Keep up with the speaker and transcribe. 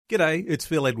G'day, it's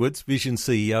Phil Edwards, Vision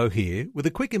CEO here, with a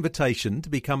quick invitation to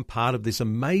become part of this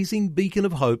amazing beacon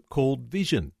of hope called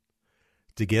Vision.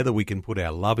 Together we can put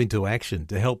our love into action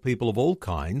to help people of all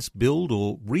kinds build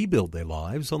or rebuild their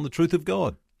lives on the truth of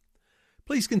God.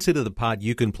 Please consider the part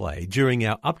you can play during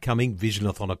our upcoming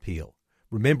Visionathon appeal,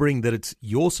 remembering that it's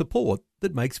your support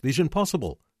that makes Vision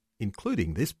possible,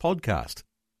 including this podcast.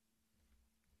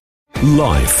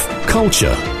 Life,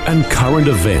 culture, and current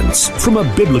events from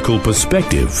a biblical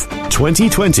perspective.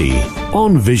 2020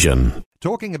 on Vision.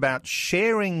 Talking about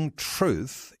sharing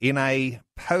truth in a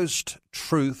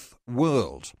post-truth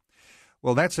world.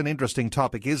 Well, that's an interesting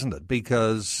topic, isn't it?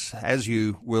 Because, as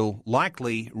you will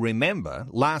likely remember,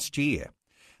 last year,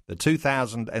 the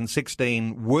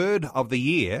 2016 word of the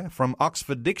year from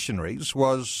Oxford Dictionaries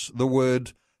was the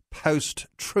word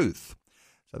post-truth.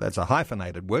 So that's a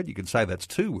hyphenated word. You could say that's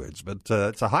two words, but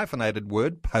it's a hyphenated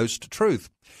word, post-truth.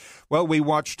 Well, we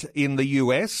watched in the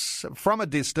US from a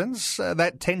distance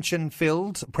that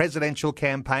tension-filled presidential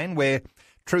campaign where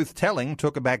truth-telling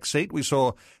took a back seat. We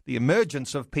saw the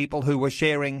emergence of people who were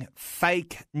sharing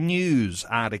fake news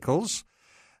articles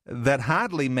that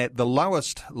hardly met the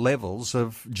lowest levels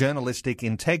of journalistic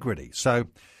integrity. So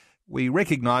we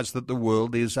recognise that the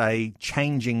world is a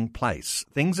changing place.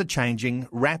 Things are changing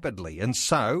rapidly, and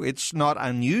so it's not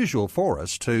unusual for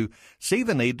us to see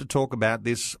the need to talk about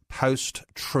this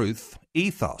post-truth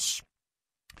ethos.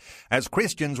 As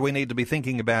Christians, we need to be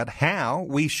thinking about how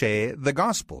we share the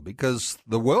gospel, because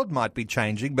the world might be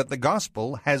changing, but the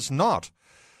gospel has not.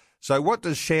 So what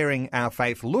does sharing our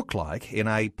faith look like in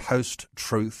a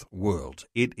post-truth world?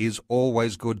 It is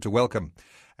always good to welcome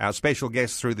our special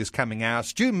guest through this coming hour,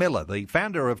 Stu Miller, the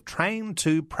founder of Train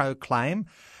to Proclaim.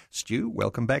 Stu,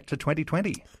 welcome back to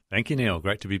 2020. Thank you, Neil.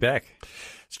 Great to be back.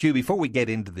 Stu, before we get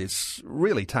into this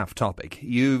really tough topic,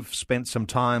 you've spent some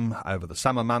time over the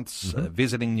summer months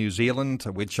visiting New Zealand,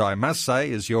 which I must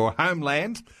say is your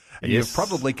homeland. And Yes. You've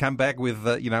probably come back with,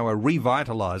 a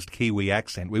revitalised Kiwi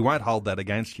accent. We won't hold that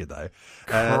against you, though.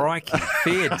 Crikey,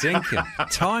 fair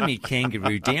dinkum. Timey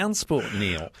kangaroo down sport,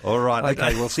 Neil. All right,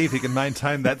 okay, we'll see if you can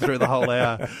maintain that through the whole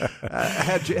hour.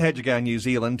 How'd you go in New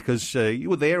Zealand? Because you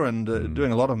were there and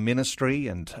doing a lot of ministry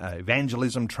and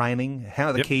evangelism training. How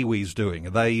are the Kiwis doing?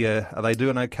 Are they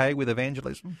doing okay with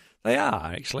evangelism? They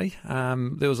are, actually.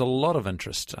 There was a lot of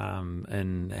interest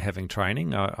in having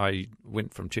training. I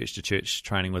went from church to church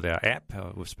training with our app.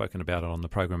 We've spoken about it on the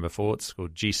program before. It's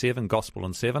called G7, Gospel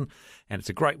in 7, and it's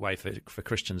a great way for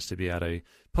Christians to be able to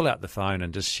pull out the phone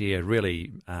and just share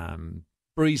really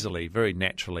breezily, very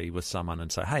naturally with someone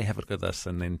and say, hey, have a look at this,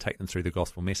 and then take them through the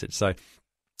gospel message. So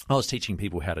I was teaching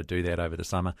people how to do that over the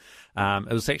summer.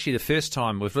 It was actually the first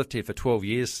time. We've lived here for 12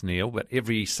 years, Neil, but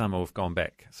every summer we've gone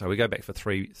back. So we go back for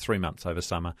three months over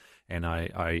summer, and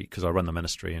because I run the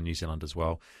ministry in New Zealand as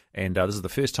well. And this is the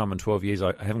first time in 12 years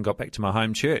I haven't got back to my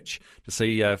home church to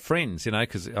see friends,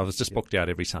 because I was just booked out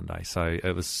every Sunday. So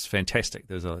it was fantastic.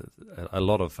 There's a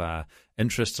lot of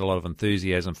interest, a lot of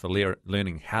enthusiasm for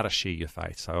learning how to share your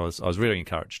faith. So I was really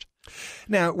encouraged.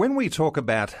 Now, when we talk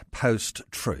about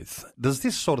post-truth, does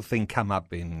this sort of thing come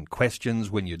up in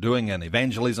questions when you're doing an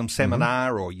evangelism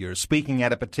seminar or you're speaking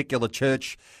at a particular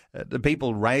church? Do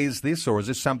people raise this, or is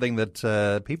this something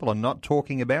that people are not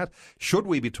talking about? Should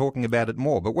we be talking about it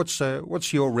more? But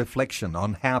what's your reflection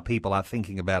on how people are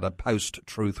thinking about a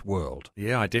post-truth world?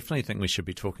 Yeah, I definitely think we should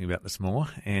be talking about this more,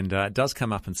 and it does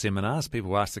come up in seminars.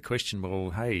 People ask the question,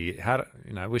 well, hey,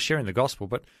 we're sharing the gospel,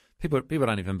 but people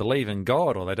don't even believe in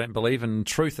God, or they don't believe in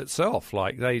truth itself.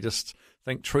 Like, they just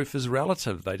think truth is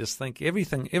relative. They just think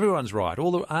everyone's right.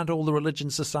 Aren't all the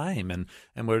religions the same? And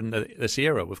we're in this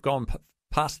era. We've gone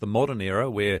past the modern era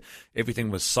where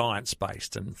everything was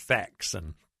science-based and facts,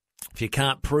 and if you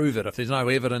can't prove it, if there's no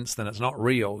evidence, then it's not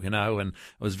real, and it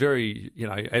was very,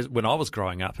 when I was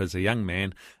growing up as a young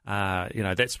man,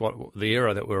 that's what the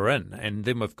era that we're in. And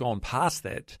then we've gone past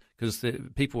that because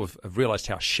people have realised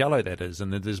how shallow that is,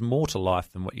 and that there's more to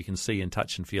life than what you can see and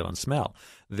touch and feel and smell.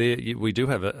 We do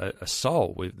have a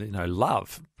soul, with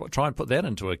love. Try and put that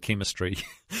into a chemistry,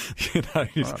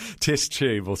 test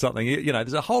tube or something.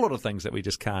 There's a whole lot of things that we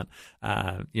just can't,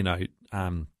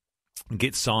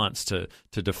 get science to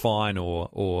define,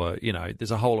 or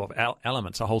there's a whole lot of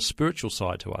elements, a whole spiritual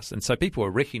side to us. And so people are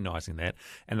recognising that,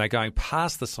 and they're going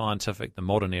past the scientific, the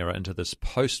modern era, into this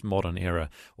postmodern era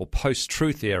or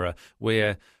post-truth era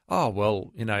where,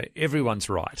 everyone's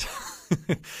right.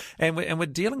 and we're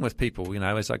dealing with people,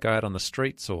 as I go out on the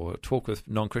streets or talk with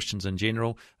non-Christians in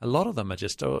general, a lot of them are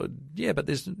just, but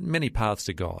there's many paths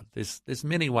to God. There's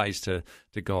many ways to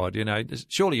God.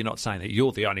 Surely you're not saying that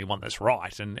you're the only one that's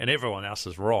right and everyone else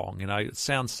is wrong. It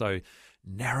sounds so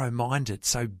narrow-minded,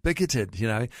 so bigoted,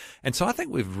 And so I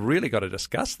think we've really got to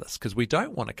discuss this, because we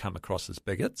don't want to come across as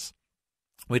bigots.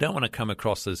 We don't want to come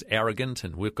across as arrogant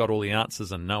and we've got all the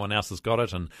answers and no one else has got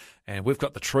it, and we've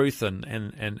got the truth, and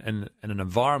an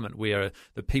environment where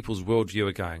the people's worldview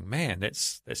are going, man,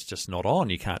 that's just not on.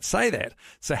 You can't say that.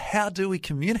 So how do we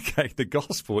communicate the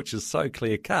gospel, which is so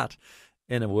clear-cut,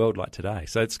 in a world like today?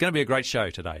 So it's going to be a great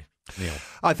show today, Neil.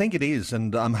 I think it is,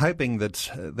 and I'm hoping that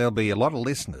there'll be a lot of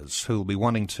listeners who will be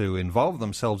wanting to involve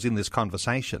themselves in this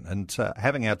conversation, and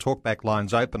having our talkback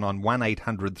lines open on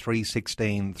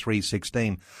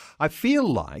 1-800-316-316. I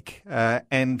feel like,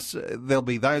 and there'll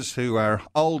be those who are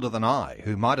older than I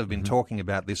who might have been talking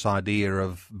about this idea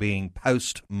of being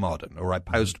postmodern or a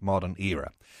postmodern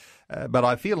era. But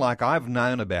I feel like I've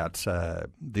known about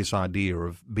this idea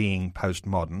of being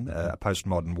postmodern, a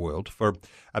postmodern world, for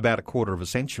about a quarter of a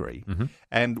century.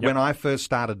 And when I first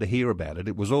started to hear about it,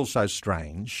 it was all so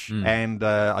strange, and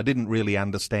I didn't really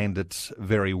understand it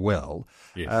very well.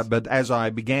 Yes. But as I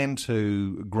began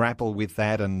to grapple with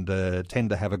that and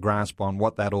tend to have a grasp on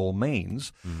what that all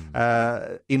means,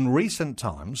 in recent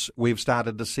times, we've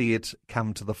started to see it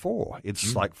come to the fore.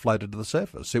 It's like floated to the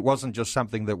surface. It wasn't just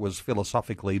something that was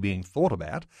philosophically being thought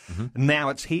about. Now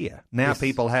it's here. Now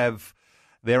people have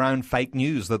their own fake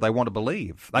news that they want to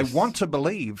believe. They want to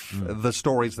believe the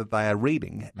stories that they are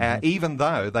reading, even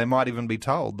though they might even be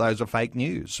told those are fake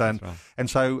news. And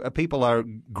so people are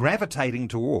gravitating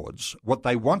towards what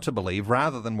they want to believe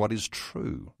rather than what is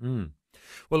true.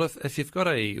 Well, if you've got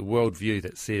a worldview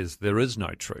that says there is no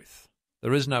truth,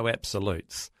 there is no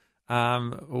absolutes,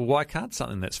 why can't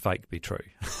something that's fake be true?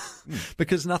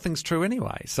 Because nothing's true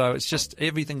anyway. So it's just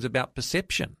everything's about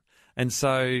perception. And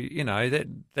so,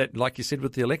 that like you said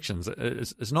with the elections,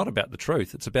 it's not about the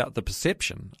truth. It's about the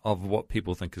perception of what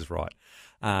people think is right.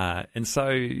 And so,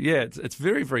 it's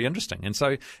very, very interesting. And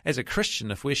so as a Christian,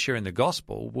 if we're sharing the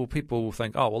gospel, well, people will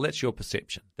think, oh, well, that's your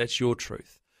perception. That's your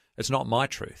truth. It's not my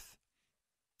truth.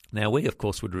 Now, we, of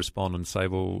course, would respond and say,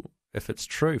 well, if it's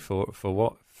true for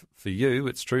you,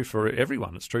 it's true for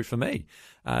everyone. It's true for me.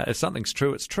 If something's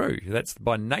true, it's true. That's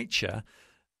by nature.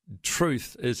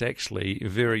 Truth is actually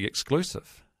very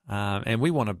exclusive. And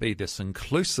we want to be this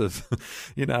inclusive,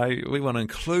 we want to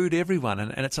include everyone.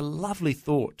 And it's a lovely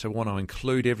thought to want to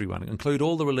include everyone, include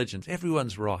all the religions.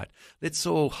 Everyone's right. Let's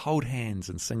all hold hands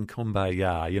and sing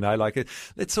Kumbaya,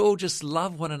 let's all just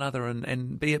love one another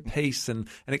and be at peace and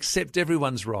accept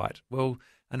everyone's right. Well,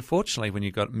 unfortunately, when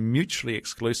you've got mutually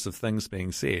exclusive things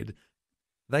being said,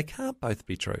 they can't both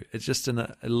be true. It's just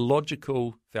a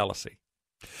logical fallacy.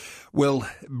 Well,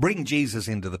 bring Jesus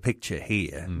into the picture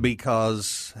here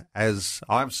because, as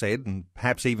I've said, and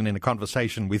perhaps even in a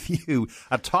conversation with you,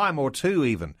 a time or two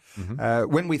even,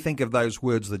 when we think of those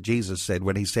words that Jesus said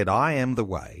when he said, I am the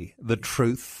way, the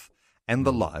truth, and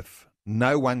the life,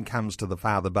 no one comes to the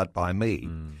Father but by me.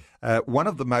 One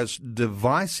of the most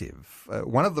divisive,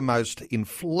 one of the most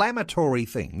inflammatory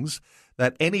things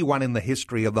that anyone in the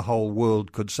history of the whole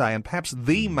world could say, and perhaps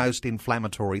the most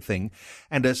inflammatory thing,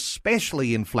 and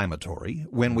especially inflammatory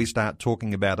when we start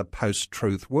talking about a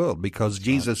post-truth world, because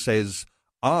Jesus says,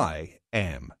 I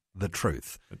am the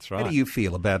truth. That's right. How do you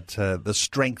feel about the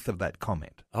strength of that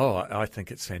comment? Oh, I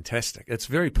think it's fantastic. It's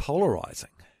very polarizing.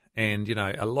 And,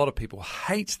 a lot of people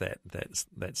hate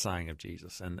that saying of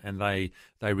Jesus, and they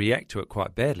react to it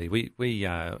quite badly. We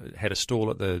had a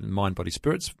stall at the Mind, Body,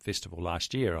 Spirits Festival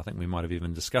last year. I think we might have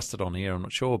even discussed it on the air, I'm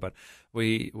not sure. But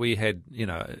we had,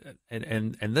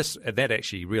 and that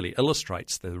actually really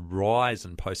illustrates the rise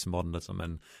in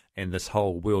postmodernism and this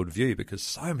whole worldview, because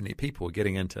so many people are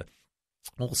getting into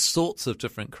all sorts of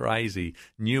different crazy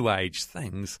new age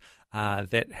things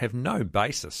that have no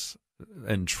basis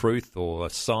in truth or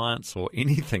science or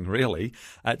anything really.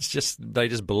 It's just they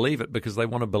just believe it because they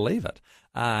want to believe it.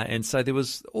 And so there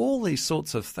was all these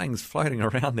sorts of things floating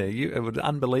around there. It was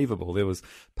unbelievable. There was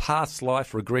past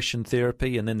life regression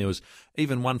therapy, and then there was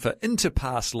even one for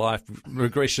interpast life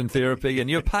regression therapy. And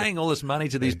you're paying all this money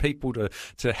to these people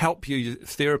to help you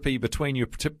therapy between your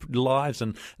lives,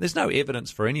 and there's no evidence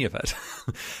for any of it.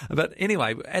 But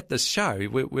anyway, at this show,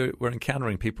 we're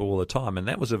encountering people all the time, and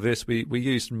that was a verse we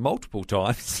used multiple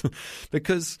times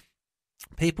because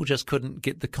people just couldn't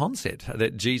get the concept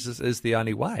that Jesus is the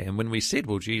only way. And when we said,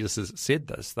 well, Jesus has said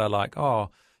this, they're like, oh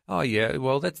yeah,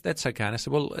 well, that's okay. And I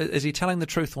said, well, is he telling the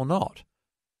truth or not?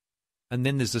 And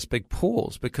then there's this big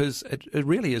pause because it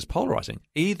really is polarizing.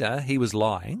 Either he was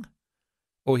lying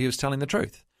or he was telling the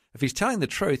truth. If he's telling the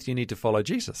truth, you need to follow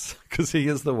Jesus because he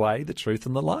is the way, the truth,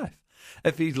 and the life.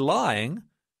 If he's lying,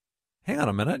 hang on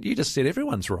a minute, you just said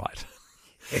everyone's right.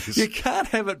 Yes. You can't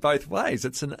have it both ways.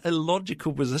 It's an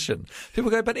illogical position.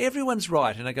 People go, but everyone's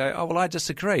right. And I go, oh, well, I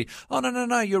disagree. Oh,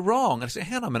 no, you're wrong. And I say,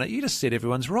 hang on a minute, you just said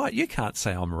everyone's right. You can't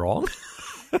say I'm wrong.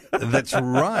 That's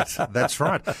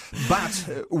right.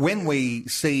 But when we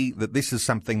see that this is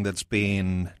something that's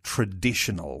been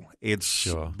traditional, it's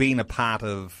been a part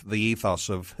of the ethos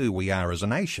of who we are as a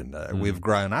nation. We've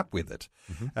grown up with it.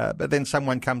 But then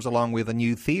someone comes along with a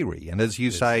new theory, and as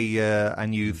you say, a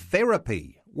new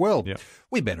therapy. Well,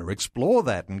 we better explore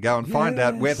that and go and find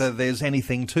out whether there's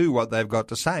anything to what they've got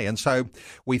to say. And so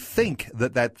we think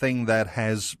that thing that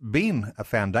has been a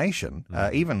foundation,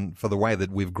 even for the way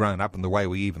that we've grown up and the way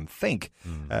we even think,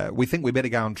 we think we better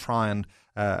go and try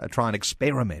and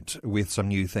experiment with some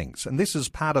new things. And this is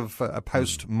part of a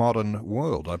postmodern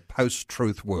world, a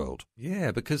post-truth world.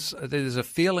 Yeah, because there's a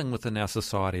feeling within our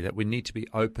society that we need to be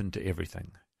open to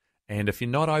everything. And if you're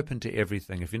not open to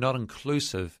everything, if you're not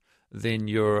inclusive, then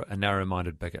you're a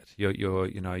narrow-minded bigot.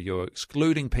 You're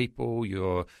excluding people.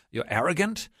 You're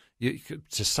arrogant.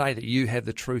 To say that you have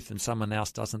the truth and someone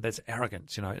else doesn't, that's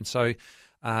arrogance. And so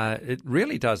it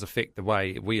really does affect the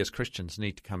way we as Christians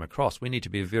need to come across. We need to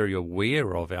be very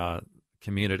aware of our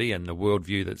community and the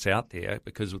worldview that's out there,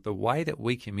 because the way that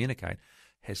we communicate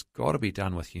has got to be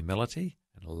done with humility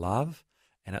and love,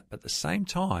 and at the same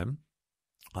time,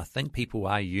 I think people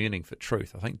are yearning for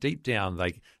truth. I think deep down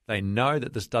they know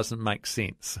that this doesn't make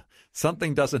sense.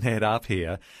 Something doesn't add up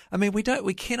here. I mean, we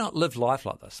cannot live life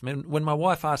like this. I mean, when my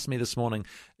wife asked me this morning,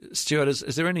 Stuart,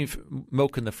 is there any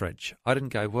milk in the fridge? I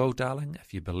didn't go, well, darling,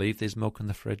 if you believe there's milk in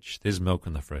the fridge, there's milk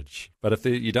in the fridge. But if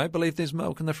you don't believe there's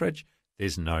milk in the fridge,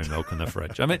 there's no milk in the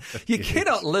fridge. I mean, you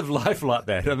cannot live life like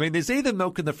that. I mean, there's either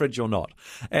milk in the fridge or not.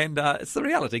 And it's the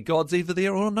reality. God's either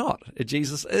there or not.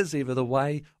 Jesus is either the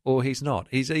way or he's not.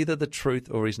 He's either the truth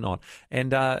or he's not.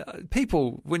 And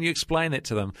people, when you explain that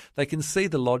to them, they can see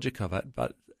the logic of it.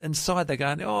 But inside they're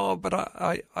going, oh, but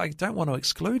I don't want to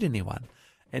exclude anyone.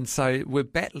 And so we're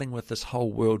battling with this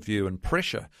whole worldview and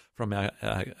pressure from our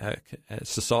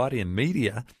society and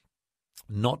media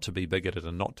not to be bigoted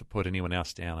and not to put anyone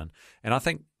else down. And I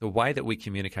think the way that we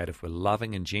communicate, if we're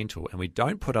loving and gentle and we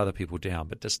don't put other people down,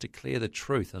 but just declare the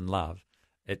truth in love,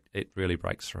 it really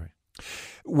breaks through.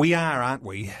 We are, aren't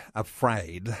we,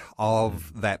 afraid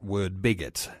of that word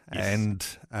bigot. Yes. And,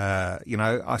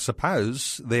 I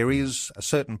suppose there is a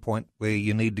certain point where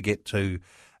you need to get to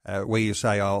where you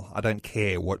say, oh, I don't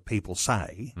care what people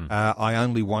say. I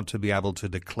only want to be able to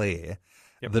declare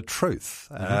the truth.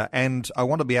 And I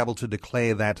want to be able to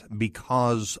declare that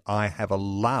because I have a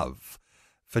love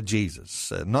for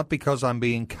Jesus, not because I'm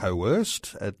being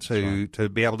coerced to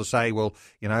be able to say, well,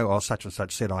 such and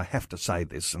such said I have to say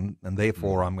this, and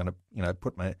therefore I'm going to,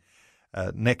 put my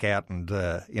neck out and,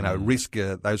 risk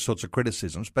those sorts of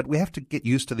criticisms. But we have to get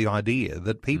used to the idea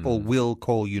that people will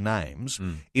call you names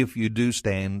if you do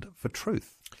stand for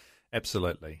truth.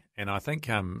 Absolutely. And I think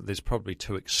there's probably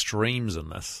two extremes in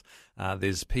this.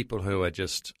 There's people who are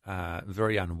just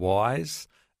very unwise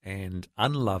and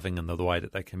unloving in the way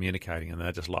that they're communicating, and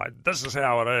they're just like, this is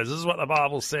how it is, this is what the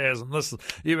Bible says, and this,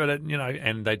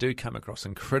 and they do come across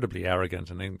incredibly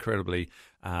arrogant and incredibly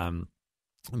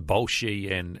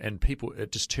bolshy, and people,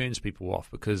 it just turns people off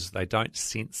because they don't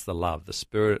sense the love, the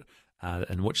spirit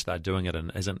in which they're doing it,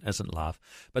 and isn't love.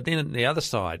 But then on the other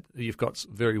side, you've got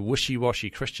very wishy-washy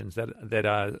Christians that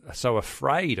are so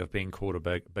afraid of being called a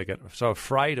bigot, so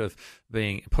afraid of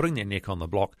putting their neck on the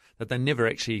block that they never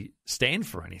actually stand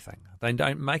for anything. They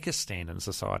don't make a stand in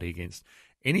society against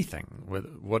anything,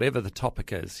 whatever the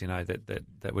topic is,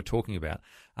 that we're talking about,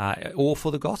 or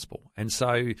for the gospel. And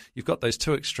so you've got those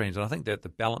two extremes, and I think that the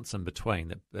balance in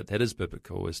between that is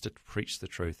biblical is to preach the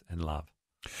truth in love.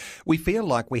 We feel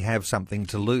like we have something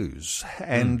to lose,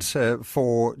 and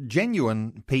for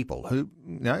genuine people who,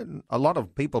 a lot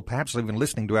of people perhaps even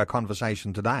listening to our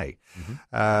conversation today,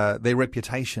 their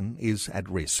reputation is at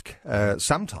risk.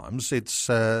 Sometimes it's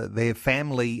their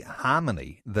family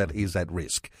harmony that is at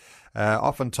risk.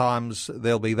 Oftentimes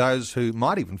there'll be those who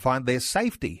might even find their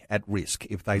safety at risk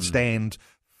if they stand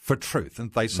for truth,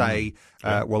 and they say,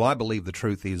 well, I believe the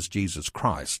truth is Jesus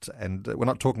Christ. And we're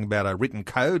not talking about a written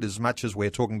code as much as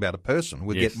we're talking about a person.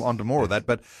 We'll get onto more of that,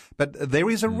 but there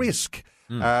is a risk.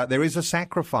 There is a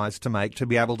sacrifice to make to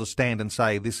be able to stand and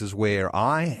say, this is where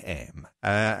I am.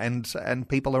 And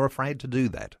people are afraid to do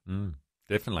that.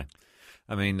 Definitely.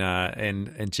 I mean,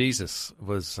 and Jesus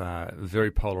was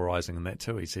very polarizing in that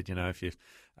too. He said, if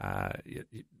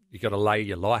you got to lay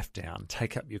your life down,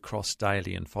 take up your cross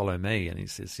daily and follow me. And he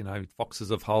says, foxes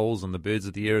have holes and the birds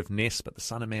of the air have nests, but the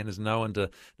Son of Man has nowhere to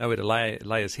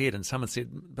lay his head. And someone said,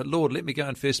 but Lord, let me go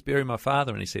and first bury my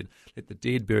father. And he said, let the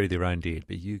dead bury their own dead,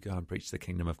 but you go and preach the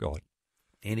kingdom of God.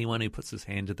 Anyone who puts his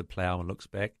hand to the plough and looks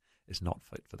back is not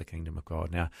fit for the kingdom of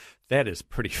God. Now, that is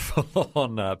pretty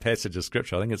full-on passage of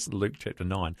Scripture. I think it's Luke chapter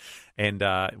 9. And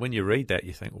when you read that,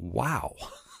 you think, wow.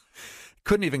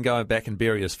 Couldn't even go back and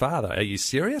bury his father. Are you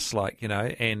serious?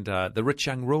 And the rich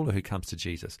young ruler who comes to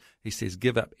Jesus, he says,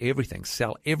 give up everything,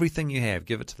 sell everything you have,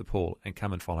 give it to the poor, and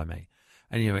come and follow me.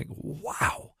 And you think,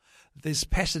 wow. There's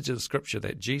passages of Scripture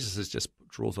that Jesus just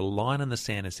draws a line in the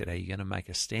sand and said, are you going to make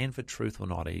a stand for truth or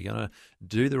not? Are you going to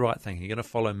do the right thing? Are you going to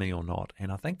follow me or not?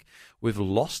 And I think we've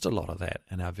lost a lot of that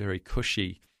in our very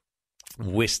cushy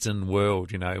Western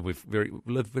world. We've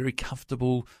lived very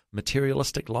comfortable,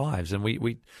 materialistic lives, and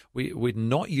we're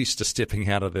not used to stepping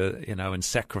out of the, and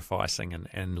sacrificing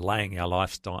and laying our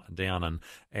lives down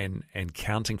and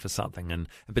counting for something, and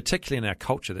particularly in our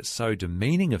culture that's so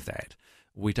demeaning of that.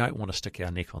 We don't want to stick our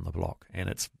neck on the block, and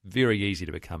it's very easy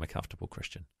to become a comfortable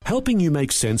Christian. Helping you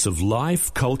make sense of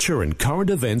life, culture, and current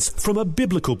events from a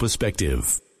biblical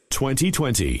perspective.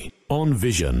 2020 on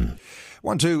Vision.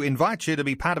 Want to invite you to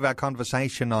be part of our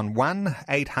conversation on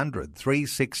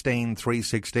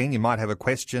 1-800-316-316. You might have a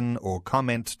question or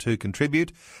comment to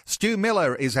contribute. Stu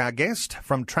Miller is our guest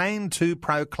from Train to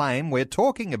Proclaim. We're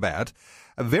talking about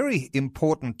a very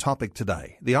important topic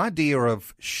today, the idea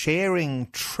of sharing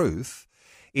truth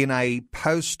in a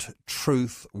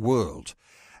post-truth world.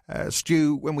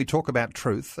 Stu, when we talk about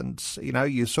truth, and,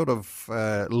 you sort of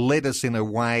led us in a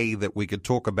way that we could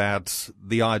talk about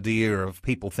the idea of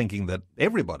people thinking that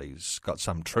everybody's got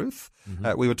some truth.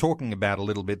 Mm-hmm. We were talking about a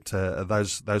little bit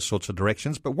those sorts of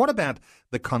directions. But what about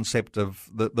the concept of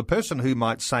the person who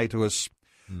might say to us,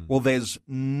 well, there's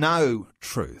no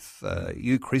truth.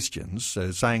 You Christians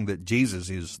saying that Jesus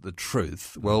is the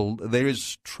truth. Well, there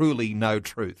is truly no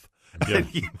truth. Yeah.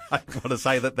 You might want to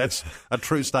say that that's a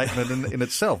true statement in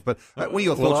itself. But what are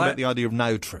your thoughts about the idea of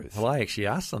no truth? Well, I actually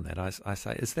asked them that. I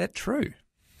say, is that true?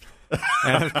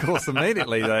 And, of course,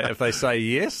 immediately, if they say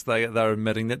yes, they're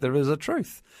admitting that there is a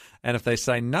truth. And if they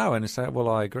say no, and they say, well,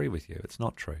 I agree with you, it's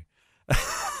not true.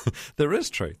 There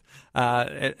is truth.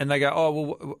 And they go, oh,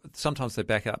 well, sometimes they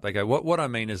back up. They go, what I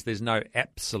mean is there's no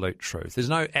absolute truth. There's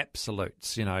no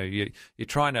absolutes. You're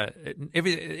trying to,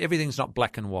 everything's not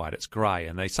black and white. It's grey.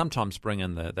 And they sometimes bring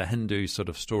in the Hindu sort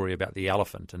of story about the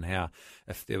elephant and how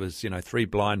if there was, 3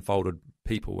 blindfolded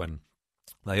people and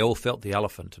they all felt the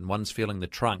elephant, and one's feeling the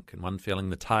trunk, and one feeling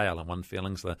the tail, and one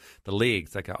feeling the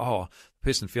legs. They go, oh, the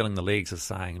person feeling the legs is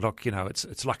saying, look,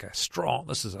 it's like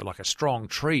this is like a strong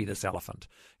tree, this elephant.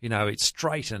 It's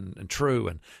straight and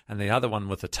true. And the other one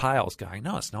with the tail's going,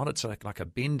 no, it's not. It's like a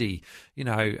bendy,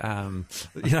 very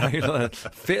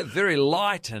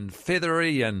light and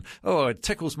feathery, and it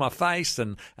tickles my face.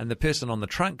 And the person on the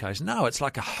trunk goes, no, it's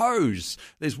like a hose.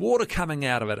 There's water coming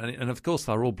out of it. And of course,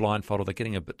 they're all blindfolded. They're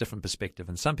getting a bit different perspective.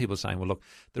 And some people are saying, well, look,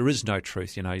 there is no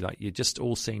truth. You're just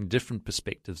all seeing different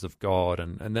perspectives of God,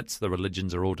 and that's the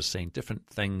religions are all just seeing different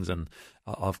things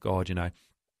of God,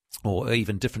 or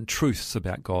even different truths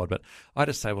about God. But I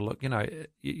just say, well, look,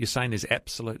 you're saying there's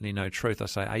absolutely no truth. I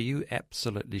say, are you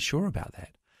absolutely sure about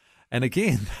that? And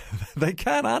again, they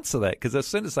can't answer that, because as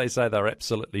soon as they say they're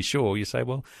absolutely sure, you say,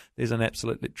 well, there's an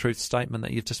absolute truth statement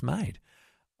that you've just made.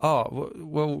 Oh,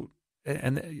 well,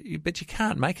 but you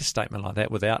can't make a statement like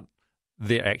that without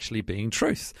there actually being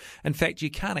truth. In fact, you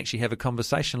can't actually have a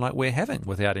conversation like we're having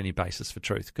without any basis for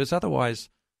truth, because otherwise,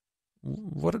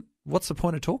 what's the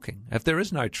point of talking? If there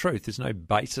is no truth, there's no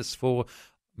basis for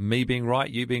me being right,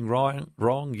 you being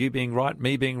wrong, you being right,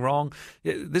 me being wrong.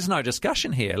 There's no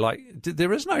discussion here.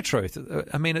 There is no truth.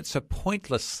 I mean, it's a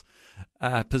pointless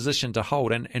position to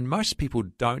hold, and most people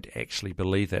don't actually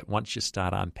believe that once you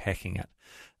start unpacking it.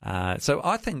 So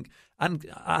I think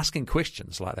asking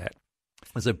questions like that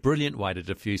is a brilliant way to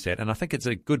diffuse that, and I think it's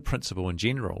a good principle in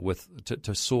general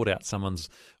to sort out someone's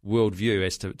worldview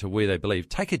as to where they believe.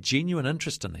 Take a genuine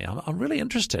interest in there. I'm really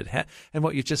interested in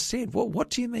what you just said.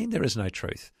 What do you mean there is no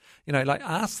truth?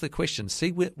 Ask the question.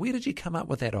 See where did you come up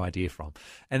with that idea from?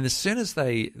 And as soon as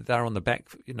they're on the back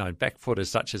foot as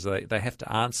such as they have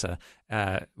to answer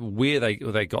where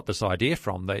they got this idea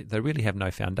from, they really have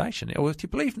no foundation. Or if you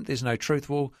believe that there's no truth,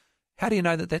 well, how do you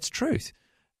know that that's truth?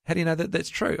 How do you know that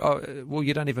that's true? Oh, well,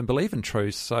 you don't even believe in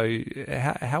truth, so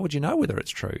how would you know whether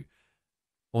it's true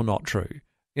or not true?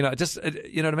 You know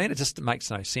what I mean? It just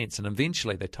makes no sense, and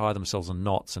eventually they tie themselves in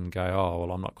knots and go, oh,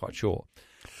 well, I'm not quite sure.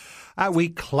 Are we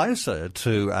closer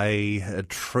to a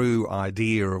true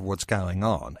idea of what's going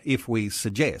on if we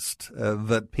suggest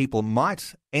that people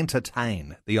might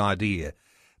entertain the idea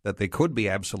that there could be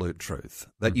absolute truth,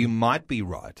 that you might be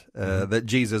right, that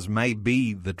Jesus may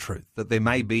be the truth, that there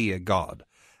may be a God,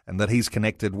 and that he's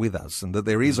connected with us, and that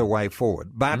there is a way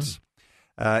forward. But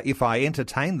if I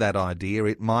entertain that idea,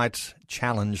 it might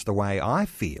challenge the way I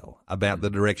feel about the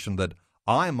direction that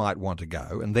I might want to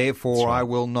go, and therefore I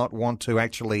will not want to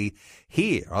actually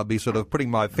hear. I'll be sort of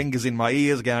putting my fingers in my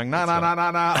ears going, no,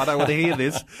 I don't want to hear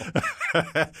this.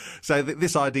 So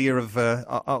this idea of,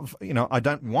 I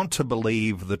don't want to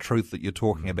believe the truth that you're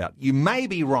talking about. You may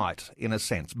be right in a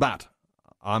sense, but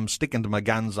I'm sticking to my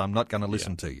guns. I'm not going to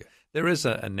listen to you. There is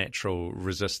a natural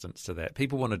resistance to that.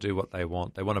 People want to do what they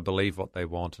want. They want to believe what they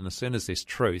want. And as soon as there's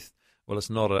truth, well,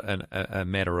 it's not a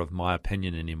matter of my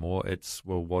opinion anymore. It's,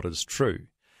 well, what is true?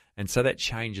 And so that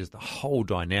changes the whole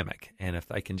dynamic. And if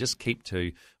they can just keep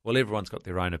to, well, everyone's got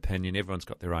their own opinion, everyone's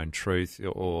got their own truth,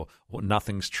 or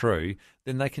nothing's true,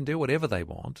 then they can do whatever they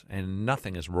want and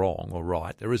nothing is wrong or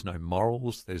right. There is no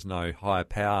morals. There's no higher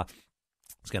power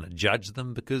that's going to judge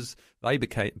them because they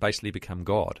basically become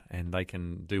God and they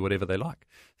can do whatever they like.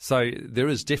 So there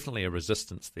is definitely a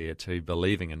resistance there to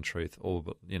believing in truth or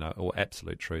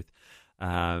absolute truth.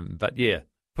 But yeah,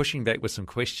 pushing back with some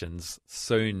questions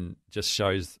soon just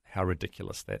shows how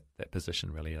ridiculous that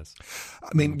position really is.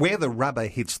 I mean, where the rubber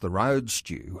hits the road,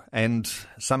 Stu, and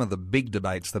some of the big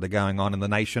debates that are going on in the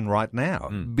nation right now,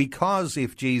 because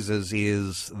if Jesus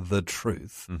is the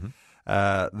truth,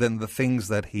 then the things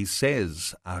that he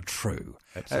says are true.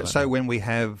 So when we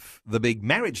have the big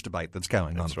marriage debate that's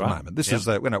going on at the moment, this is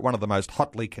one of the most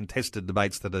hotly contested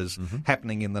debates that is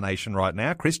happening in the nation right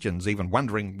now. Christians even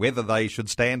wondering whether they should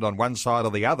stand on one side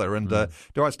or the other. And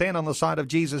do I stand on the side of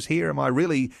Jesus here? Am I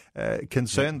really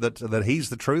concerned that he's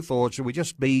the truth, or should we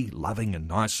just be loving and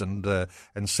nice and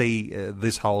see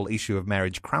this whole issue of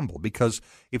marriage crumble? Because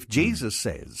if Jesus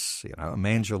says, a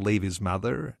man shall leave his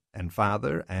mother and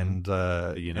father and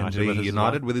be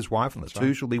united with his wife, and the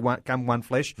two shall become one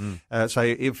flesh. So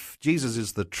if Jesus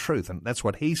is the truth, and that's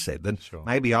what he said, then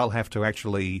maybe I'll have to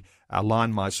actually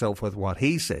align myself with what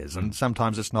he says. And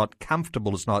sometimes it's not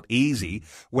comfortable, it's not easy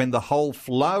when the whole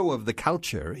flow of the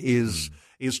culture is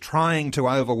trying to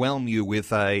overwhelm you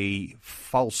with a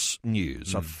false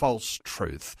news, a false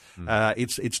truth.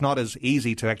 It's not as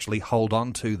easy to actually hold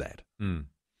on to that.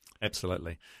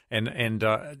 Absolutely. And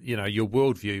your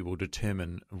worldview will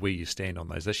determine where you stand on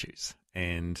those issues.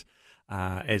 And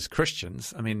as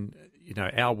Christians, I mean,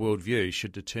 our worldview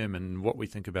should determine what we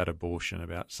think about abortion,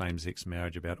 about same-sex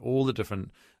marriage, about all the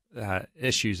different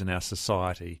issues in our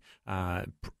society,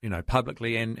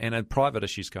 publicly and private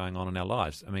issues going on in our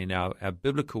lives. I mean, our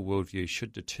biblical worldview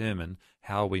should determine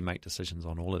how we make decisions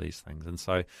on all of these things. And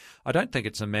so I don't think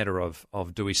it's a matter of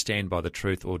do we stand by the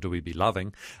truth or do we be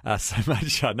loving so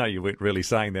much. I know you weren't really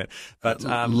saying that. But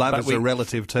love is a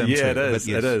relative term too. Yeah, it is.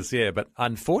 Yes. It is, yeah. But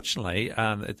unfortunately,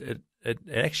 it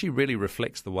actually really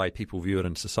reflects the way people view it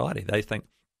in society. They think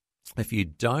if you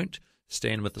don't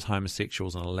stand with the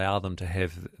homosexuals and allow them to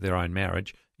have their own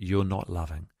marriage, you're not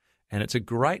loving. And it's a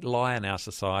great lie in our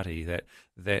society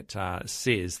that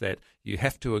says that you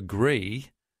have to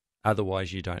agree,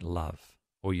 otherwise you don't love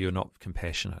or you're not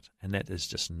compassionate. And that is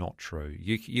just not true.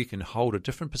 You can hold a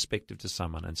different perspective to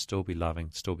someone and still be loving,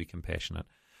 still be compassionate.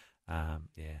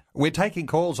 We're taking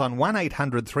calls on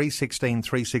 1-800 316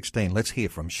 316. Let's hear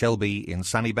from Shelby in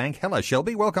Sunnybank. Hello,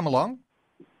 Shelby. Welcome along.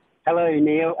 Hello,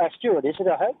 Neil. Stuart, is it,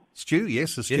 I hope? Stu,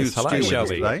 yes. Stu, yes, hello, Stu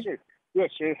Shelby. Yes,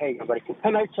 Stu. Hey, everybody.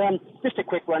 Hey, mate, just a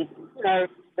quick one.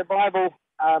 The Bible,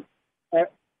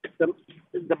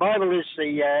 the Bible is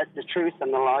the truth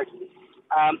and the light.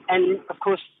 And, of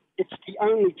course, it's the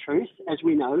only truth, as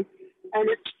we know. And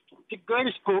it's the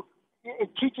greatest book.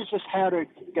 It teaches us how to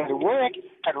go to work,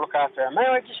 how to look after our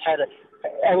marriages,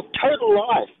 our total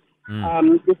life.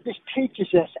 This teaches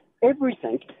us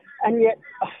everything. And yet,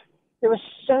 there are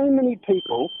so many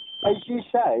people, as you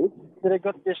say, that have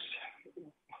got this,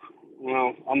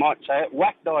 well, I might say it,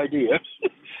 whacked idea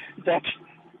that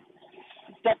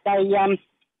they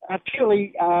are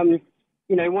purely,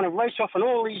 want to race off on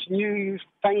all these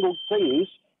new-fangled things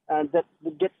that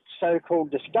get so-called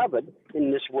discovered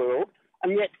in this world,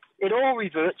 and yet it all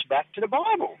reverts back to the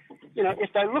Bible.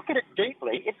 If they look at it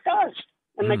deeply, it does,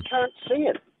 and they can't see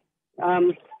it.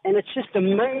 And it just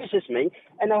amazes me.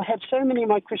 And I have so many of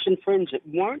my Christian friends that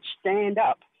won't stand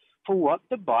up for what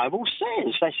the Bible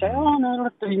says. They say, oh, no,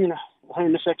 let the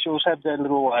homosexuals have their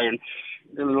little way and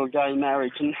their little gay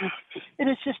marriage. And it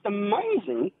is just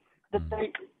amazing that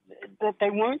that they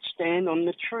won't stand on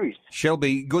the truth.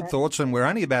 Shelby, good thoughts, and we're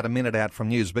only about a minute out from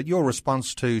news, but your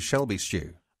response to Shelby,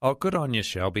 Stu? Oh, good on you,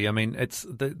 Shelby. I mean, it's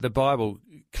the Bible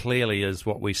clearly is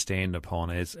what we stand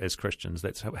upon as Christians.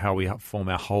 That's how we form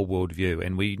our whole worldview,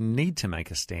 and we need to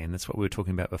make a stand. That's what we were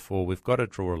talking about before. We've got to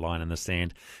draw a line in the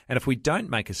sand, and if we don't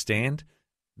make a stand,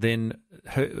 then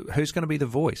who's going to be the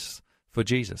voice for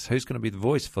Jesus? Who's going to be the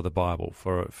voice for the Bible,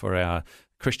 for our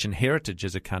Christian heritage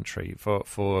as a country,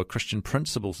 for Christian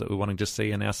principles that we're wanting to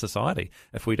see in our society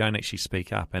if we don't actually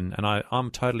speak up? And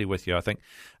I'm totally with you. I think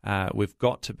we've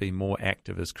got to be more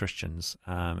active as Christians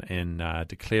in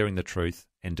declaring the truth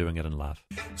and doing it in love.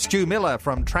 Stu Miller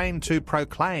from Train to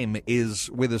Proclaim is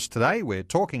with us today. We're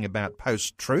talking about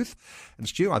post-truth. And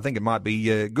Stu, I think it might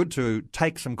be good to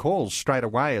take some calls straight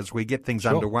away as we get things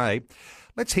underway.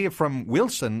 Let's hear from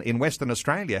Wilson in Western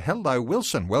Australia. Hello,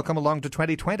 Wilson. Welcome along to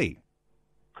 2020.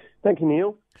 Thank you,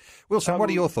 Neil. Wilson, what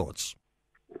are your thoughts?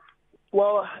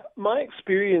 Well, my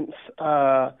experience,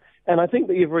 and I think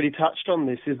that you've already touched on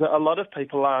this, is that a lot of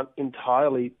people aren't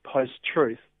entirely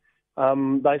post-truth.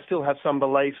 They still have some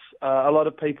beliefs. A lot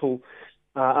of people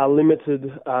are limited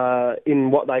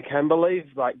in what they can believe,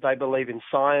 like they believe in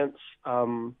science,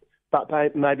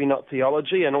 but maybe not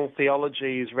theology, and all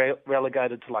theology is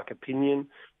relegated to like opinion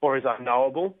or is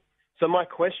unknowable. So my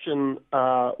question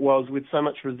was, with so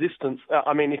much resistance,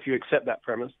 if you accept that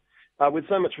premise, with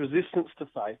so much resistance to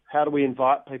faith, how do we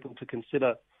invite people to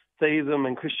consider theism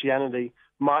and Christianity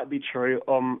might be true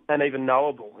and even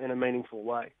knowable in a meaningful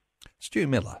way? Stu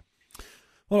Miller.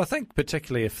 Well, I think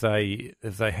particularly if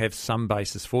they have some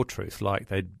basis for truth, like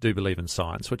they do believe in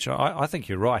science, which I think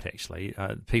you're right, actually.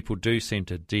 People do seem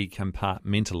to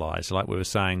decompartmentalise, like we were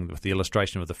saying with the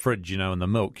illustration of the fridge, and the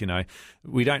milk,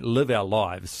 We don't live our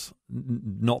lives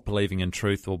not believing in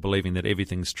truth or believing that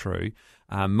everything's true.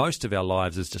 Most of our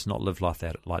lives is just not lived like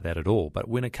that at all. But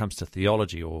when it comes to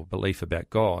theology or belief about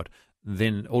God,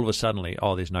 then all of a sudden,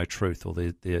 there's no truth, or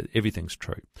everything's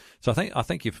true. So I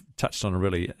think you've touched on a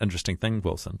really interesting thing,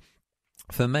 Wilson.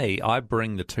 For me, I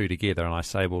bring the two together and I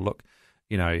say, well, look,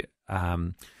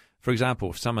 for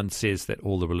example, if someone says that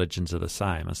all the religions are the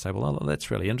same, I say, well, that's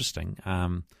really interesting.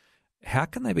 How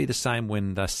can they be the same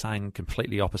when they're saying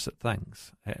completely opposite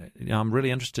things? I'm really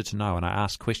interested to know, and I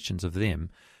ask questions of them,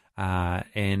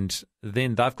 and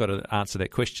then they've got to answer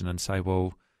that question and say,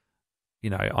 well,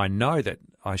 I know that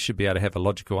I should be able to have a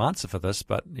logical answer for this,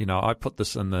 but I put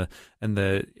this in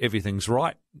the everything's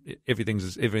right,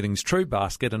 everything's true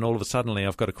basket, and all of a sudden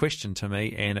I've got a question to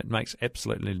me, and it makes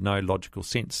absolutely no logical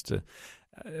sense.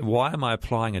 Why am I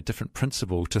applying a different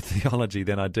principle to theology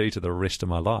than I do to the rest of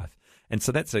my life? And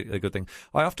so that's a good thing.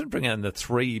 I often bring in the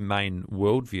three main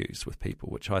worldviews with people,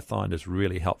 which I find is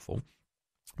really helpful.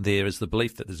 There is the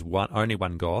belief that there's only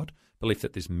one God, belief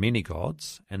that there's many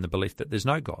gods, and the belief that there's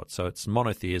no God. So it's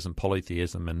monotheism,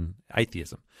 polytheism, and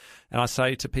atheism. And I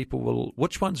say to people, well,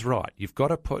 which one's right? You've got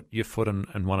to put your foot in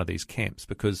one of these camps,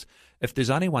 because if there's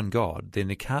only one God, then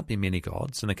there can't be many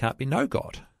gods and there can't be no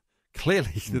God.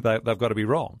 Clearly, they've got to be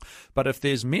wrong. But if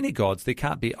there's many gods, there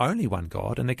can't be only one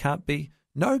God and there can't be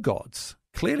no gods.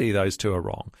 Clearly, those two are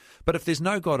wrong. But if there's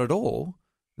no God at all,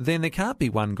 then there can't be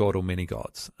one God or many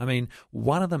gods. I mean,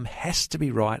 one of them has to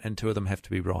be right and two of them have to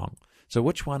be wrong. So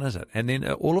which one is it? And then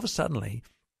all of a sudden,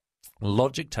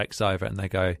 logic takes over and they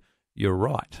go, you're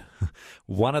right.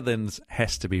 One of them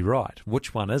has to be right.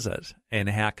 Which one is it? And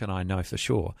how can I know for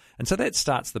sure? And so that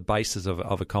starts the basis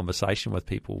of a conversation with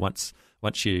people once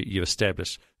you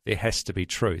establish there has to be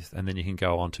truth. And then you can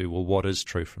go on to, well, what is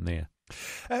true from there?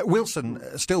 Wilson,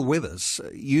 still with us,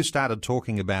 you started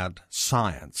talking about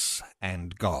science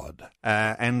and God.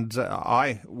 And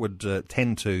I would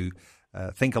tend to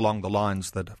think along the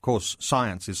lines that, of course,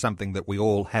 science is something that we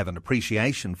all have an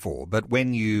appreciation for. But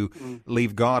when you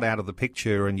leave God out of the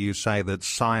picture and you say that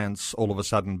science all of a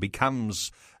sudden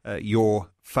becomes your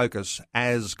focus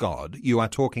as God, you are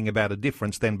talking about a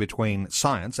difference then between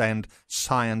science and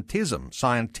scientism.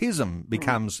 Scientism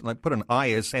becomes, like, put an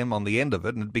ISM on the end of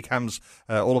it, and it becomes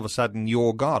all of a sudden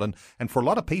your God. And for a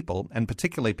lot of people, and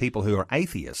particularly people who are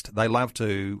atheist, they love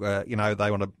to,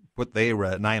 they want to put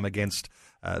their name against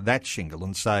that shingle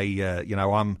and say,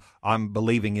 I'm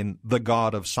believing in the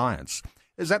God of science.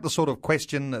 Is that the sort of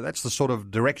question, that's the sort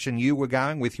of direction you were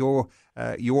going with your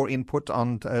input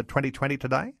on 2020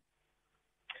 today?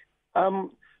 Well,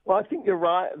 I think you're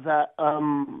right that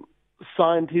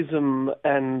scientism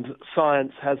and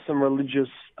science has some religious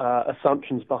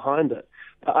assumptions behind it.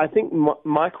 I think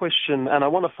my question, and I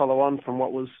want to follow on from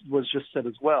what was just said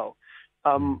as well,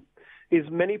 is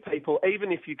many people,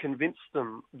 even if you convince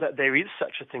them that there is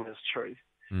such a thing as truth,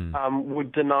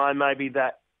 would deny maybe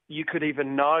that you could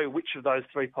even know which of those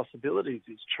three possibilities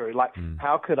is true. Like,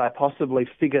 how could I possibly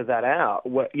figure that out?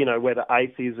 Whether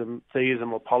atheism,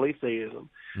 theism, or polytheism.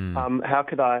 How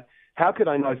could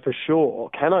I know for sure?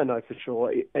 Can I know for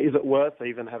sure? Is it worth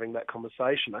even having that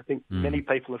conversation? I think many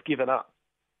people have given up.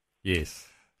 Yes,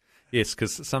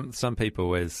 because some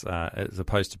people, as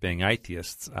opposed to being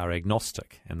atheists, are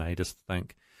agnostic, and they just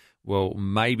think, well,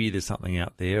 maybe there's something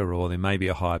out there, or there may be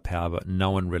a higher power, but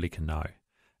no one really can know.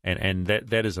 And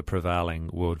that is a prevailing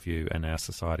worldview in our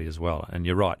society as well. And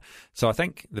you're right. So I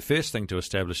think the first thing to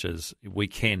establish is we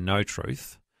can know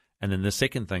truth, and then the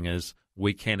second thing is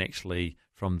we can actually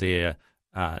from there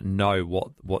know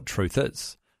what truth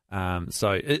is.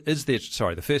 So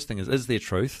the first thing is there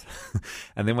truth?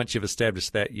 And then once you've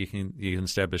established that, you can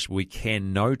establish we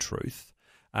can know truth.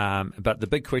 But the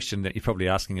big question that you're probably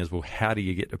asking is, well, how do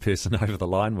you get a person over the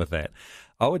line with that?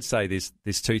 I would say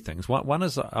there's two things. One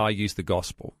is I use the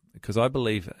gospel because I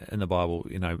believe in the Bible.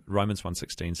 Romans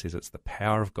 1:16 says it's the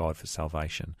power of God for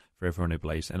salvation for everyone who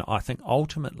believes. And I think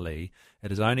ultimately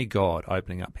it is only God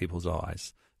opening up people's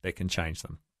eyes that can change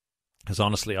them. Because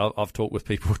honestly, I've talked with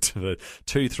people to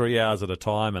 2-3 hours at a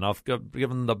time, and I've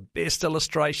given the best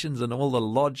illustrations and all the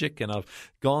logic, and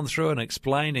I've gone through and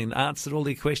explained and answered all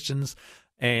their questions,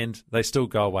 and they still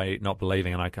go away not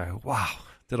believing. And I go, wow,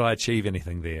 did I achieve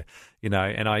anything there? And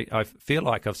I feel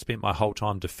like I've spent my whole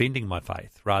time defending my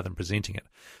faith rather than presenting it.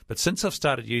 But since I've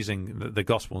started using the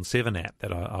Gospel in 7 app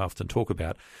that I often talk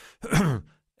about,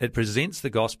 it presents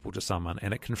the gospel to someone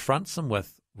and it confronts them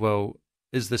with, well,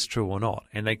 is this true or not?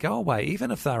 And they go away,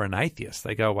 even if they're an atheist,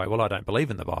 they go away, well, I don't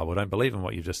believe in the Bible, I don't believe in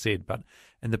what you've just said. But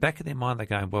in the back of their mind, they're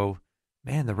going, well,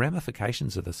 man, the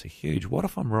ramifications of this are huge. What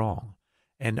if I'm wrong?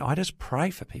 And I just pray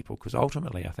for people because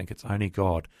ultimately I think it's only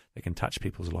God that can touch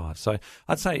people's lives. So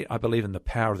I'd say I believe in the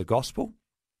power of the gospel.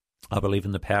 I believe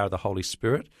in the power of the Holy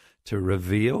Spirit to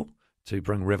reveal, to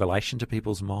bring revelation to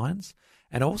people's minds,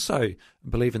 and also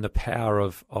believe in the power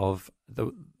of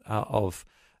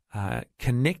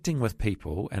connecting with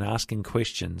people and asking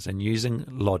questions and using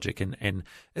logic. And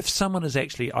if someone is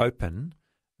actually open,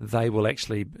 they will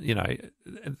actually,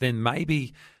 then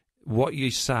maybe what you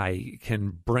say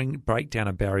can break down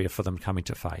a barrier for them coming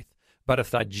to faith. But if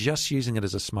they're just using it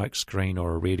as a smokescreen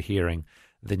or a red herring,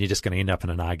 then you're just going to end up in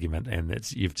an argument, and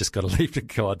you've just got to leave to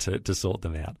God to sort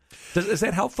them out. Is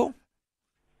that helpful?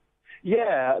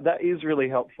 Yeah, that is really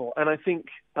helpful. And I think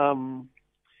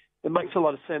it makes a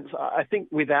lot of sense. I think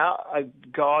without a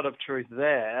God of truth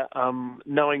there,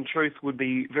 knowing truth would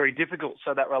be very difficult.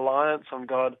 So that reliance on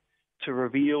God to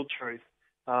reveal truth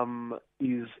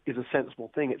is a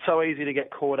sensible thing. It's so easy to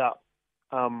get caught up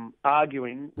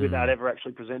arguing without ever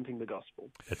actually presenting the gospel.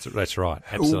 That's right.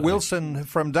 Absolutely. Wilson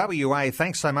from WA,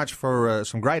 thanks so much for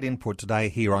some great input today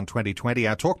here on 2020.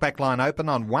 Our talkback line open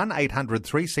on 1800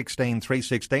 316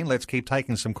 316. Let's keep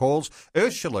taking some calls.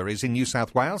 Ursula is in New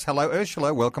South Wales. Hello,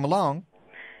 Ursula. Welcome along.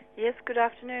 Yes, good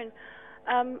afternoon.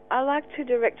 I like to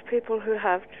direct people who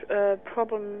have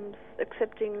problems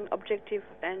accepting objective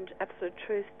and absolute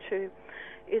truth to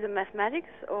either mathematics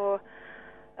or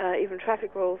even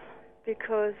traffic rules,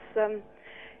 because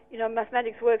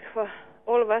mathematics works for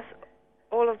all of us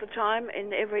all of the time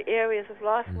in every areas of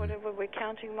life. Whatever we're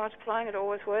counting, multiplying, it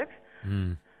always works.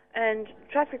 And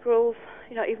traffic rules,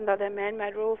 even though they're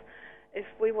man-made rules, if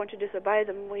we want to disobey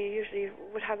them, we usually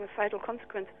would have a fatal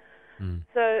consequence.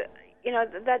 So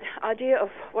that idea of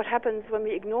what happens when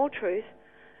we ignore truth,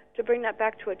 to bring that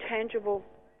back to a tangible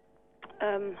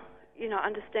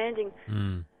understanding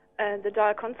and the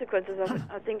dire consequences of it,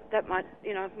 I think that might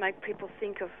make people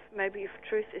think of maybe if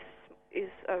truth is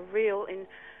real in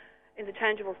the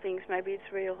tangible things, maybe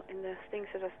it's real in the things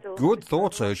that are still... Good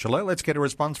thoughts, Ursula. Let's get a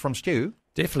response from Stu.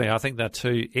 Definitely. I think they're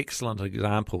two excellent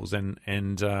examples. And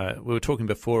we were talking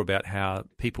before about how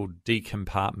people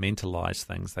decompartmentalise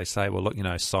things. They say, well, look,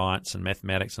 science and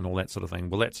mathematics and all that sort of thing.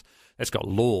 Well, that's got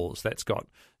laws. That's got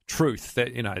truth.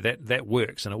 That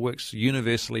works, and it works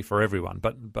universally for everyone.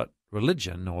 But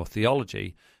religion or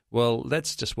theology, well,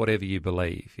 that's just whatever you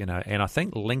believe, And I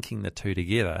think linking the two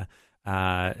together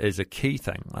is a key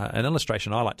thing. An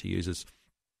illustration I like to use is,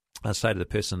 I say to the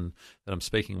person that I'm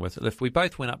speaking with, if we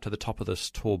both went up to the top of this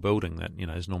tall building that,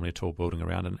 is normally a tall building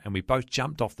around, and we both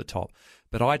jumped off the top,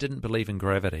 but I didn't believe in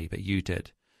gravity, but you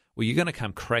did. Well, you're going to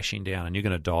come crashing down and you're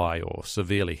going to die or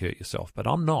severely hurt yourself. But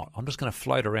I'm not. I'm just going to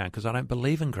float around because I don't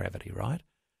believe in gravity, right?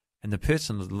 And the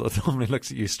person normally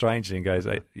looks at you strangely and goes,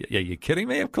 yeah, you're kidding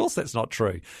me? Of course that's not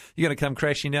true. You're going to come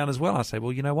crashing down as well. I say,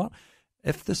 well, you know what?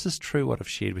 If this is true, what I've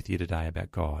shared with you today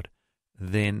about God,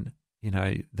 then,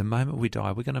 the moment we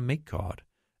die, we're going to meet God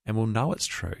and we'll know it's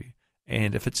true.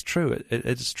 And if it's true, it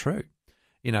is true.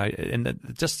 You know, and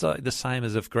just like the same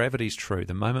as if gravity's true,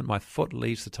 the moment my foot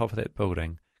leaves the top of that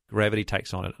building, gravity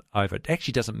takes on it over. It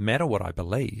actually doesn't matter what I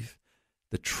believe.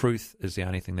 The truth is the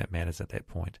only thing that matters at that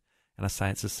point. And I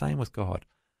say it's the same with God.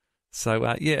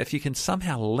 So, if you can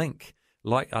somehow link,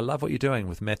 like I love what you're doing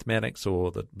with mathematics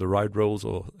or the road rules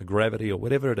or gravity or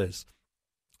whatever it is,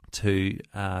 to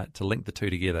link the two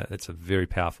together. It's a very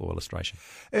powerful illustration.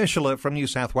 Ursula from New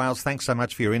South Wales, thanks so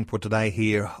much for your input today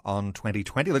here on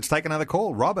 2020. Let's take another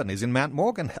call. Robin is in Mount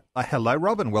Morgan. Hello,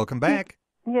 Robin. Welcome back.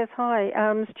 Yes, hi.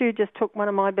 Stu just took one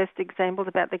of my best examples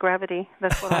about the gravity.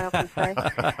 That's what I often say.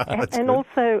 and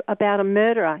also about a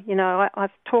murderer. You know,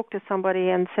 I've talked to somebody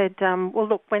and said, well,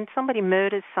 look, when somebody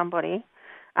murders somebody,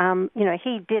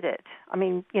 he did it. I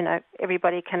mean,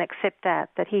 everybody can accept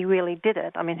that he really did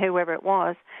it. I mean, whoever it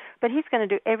was. But he's going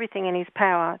to do everything in his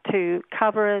power to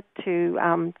cover it, to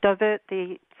divert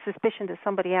the suspicion to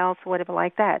somebody else or whatever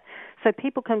like that. So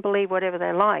people can believe whatever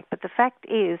they like. But the fact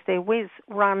is there was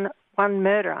one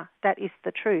murderer. That is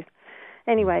the truth.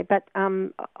 Anyway, but I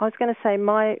was going to say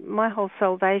my whole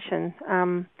salvation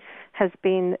has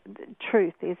been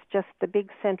truth is just the big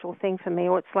central thing for me,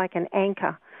 or it's like an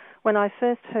anchor. When I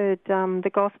first heard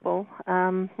the gospel,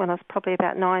 when I was probably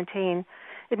about 19,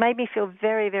 it made me feel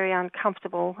very, very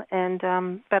uncomfortable,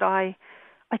 but I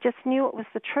just knew it was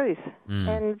the truth.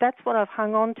 And that's what I've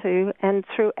hung on to, and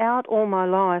throughout all my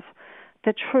life,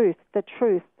 the truth, the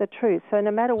truth, the truth. So no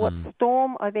matter what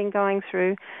storm I've been going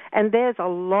through, and there's a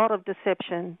lot of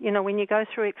deception. You know, when you go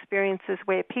through experiences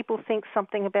where people think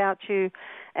something about you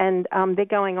and they're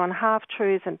going on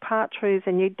half-truths and part-truths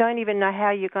and you don't even know how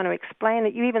you're going to explain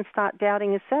it, you even start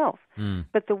doubting yourself.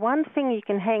 But the one thing you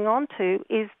can hang on to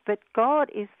is that God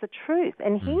is the truth,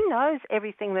 and He knows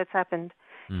everything that's happened.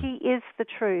 He is the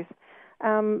truth.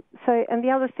 And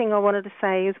the other thing I wanted to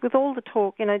say is with all the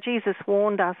talk, Jesus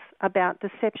warned us about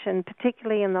deception,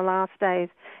 particularly in the last days.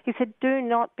 He said, do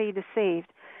not be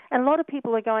deceived. And a lot of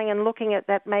people are going and looking at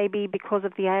that maybe because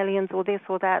of the aliens or this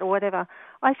or that or whatever.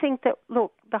 I think that,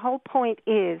 look, the whole point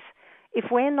is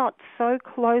if we're not so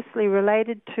closely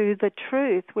related to the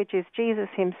truth, which is Jesus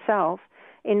Himself,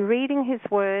 in reading His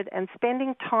Word and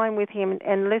spending time with Him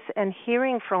and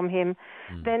hearing from Him,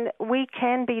 then we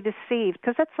can be deceived,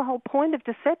 because that's the whole point of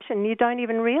deception. You don't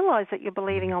even realize that you're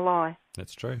believing a lie.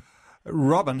 That's true.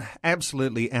 Robin,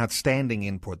 absolutely outstanding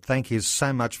input. Thank you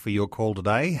so much for your call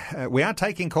today. We are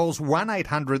taking calls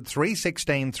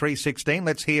 1-800-316-316.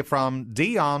 Let's hear from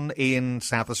Dion in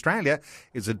South Australia.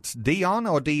 Is it Dion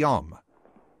or Dion?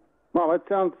 Well, that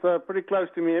sounds pretty close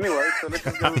to me anyway, so let's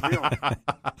just go with Dion.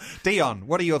 Dion,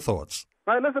 what are your thoughts?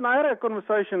 Hey, listen, I had a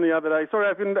conversation the other day. Sorry,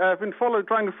 I've been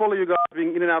trying to follow you guys,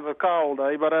 being in and out of the car all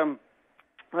day, but I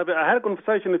had a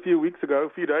conversation a few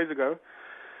days ago,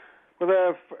 with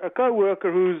a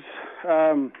co-worker who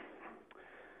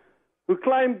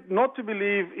claimed not to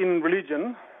believe in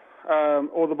religion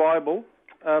or the Bible,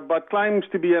 but claims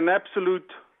to be an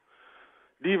absolute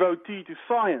devotee to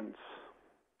science.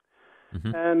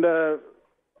 And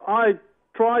I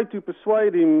tried to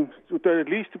persuade him to at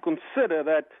least to consider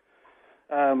that.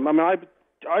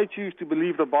 I choose to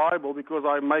believe the Bible because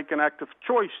I make an active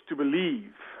choice to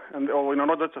believe,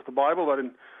 not just the Bible, but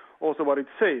also what it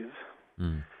says,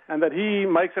 and that he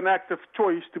makes an active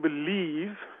choice to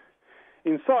believe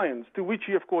in science, to which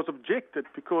he, of course, objected,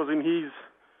 because in his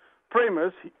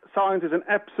premise, science is an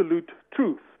absolute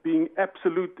truth, being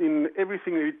absolute in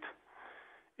everything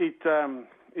it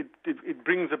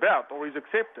brings about or is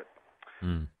accepted.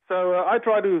 So I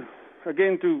try to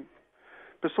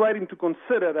persuade him to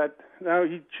consider that now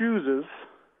he chooses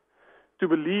to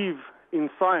believe in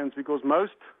science because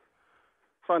most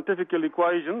scientific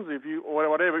equations, or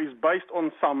whatever, is based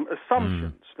on some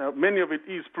assumptions. Now, many of it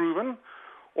is proven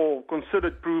or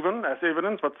considered proven as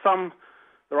evidence, but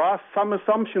there are some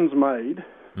assumptions made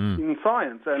in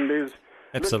science, and there's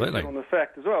absolutely on the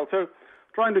fact as well. So,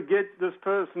 trying to get this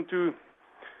person to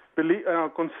believe,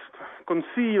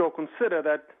 concede or consider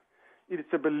that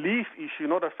it's a belief issue,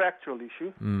 not a factual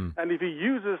issue. And if he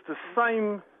uses the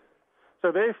same,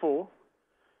 so therefore,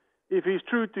 if he's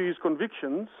true to his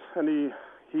convictions and he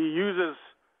uses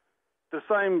the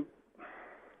same.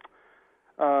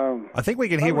 I think we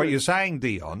can hear what you're saying,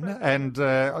 Dion, and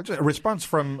a response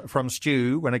from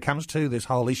Stu when it comes to this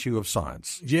whole issue of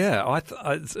science. Yeah,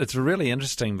 it's really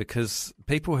interesting because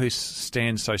people who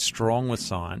stand so strong with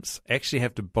science actually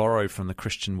have to borrow from the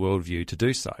Christian worldview to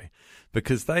do so,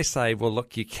 because they say, well,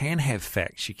 look, you can have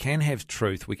facts, you can have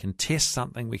truth, we can test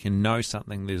something, we can know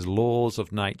something, there's laws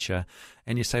of nature,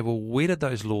 and you say, well, where did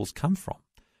those laws come from?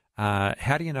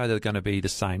 How do you know they're going to be the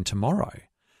same tomorrow?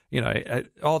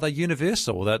 They're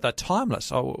universal, they're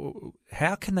timeless. Oh,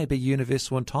 how can they be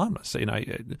universal and timeless?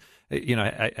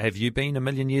 Have you been a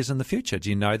million years in the future? Do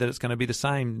you know that it's going to be the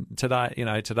same today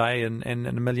and in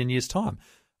a million years' time?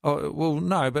 Oh, well,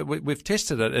 no, but we've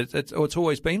tested it. It's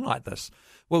always been like this.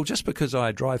 Well, just because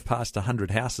I drive past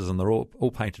 100 houses and they're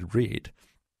all painted red,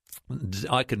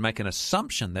 I could make an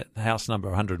assumption that house number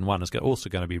 101 is also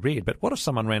going to be red. But what if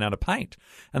someone ran out of paint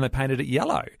and they painted it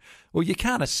yellow? Well, you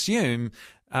can't assume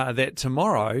that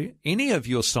tomorrow any of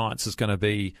your science is going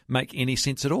to make any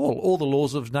sense at all. All the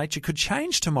laws of nature could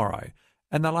change tomorrow.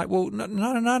 And they're like, well,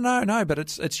 no, but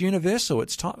it's universal.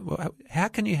 It's time. How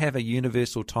can you have a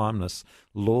universal timeless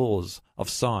laws of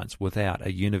science without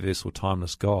a universal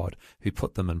timeless God who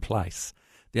put them in place?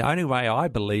 The only way I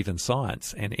believe in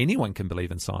science, and anyone can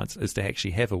believe in science, is to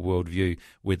actually have a worldview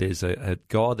where there's a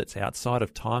God that's outside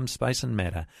of time, space, and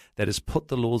matter that has put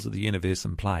the laws of the universe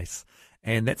in place.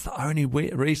 And that's the only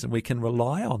reason we can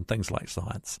rely on things like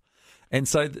science. And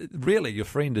so really your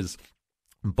friend is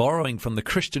borrowing from the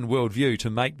Christian worldview to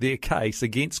make their case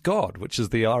against God, which is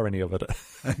the irony of it.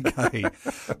 Okay.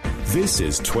 This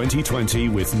is 2020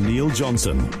 with Neil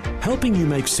Johnson, helping you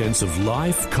make sense of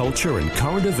life, culture and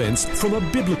current events from a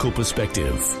biblical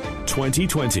perspective.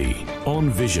 2020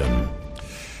 on Vision.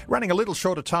 Running a little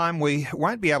short of time, we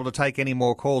won't be able to take any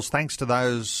more calls thanks to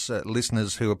those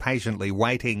listeners who are patiently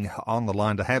waiting on the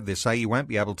line to have their say. You won't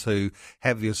be able to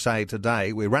have your say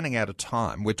today. We're running out of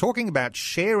time. We're talking about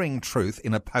sharing truth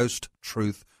in a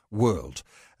post-truth world.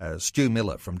 Stu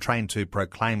Miller from Train to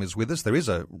Proclaim is with us. There is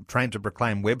a Train to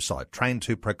Proclaim website,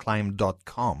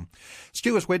 traintoproclaim.com.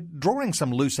 Stu, as we're drawing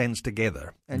some loose ends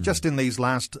together, and just in these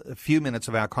last few minutes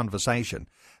of our conversation,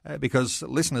 because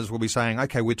listeners will be saying,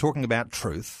 okay, we're talking about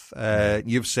truth.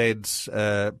 You've said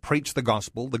preach the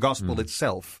gospel. The gospel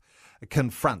itself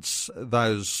confronts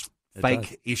those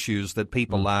fake issues that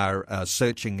people are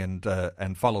searching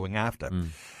and following after.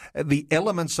 The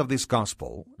elements of this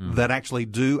gospel that actually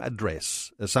do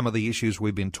address some of the issues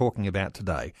we've been talking about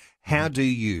today, how do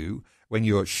you, when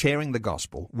you're sharing the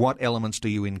gospel, what elements do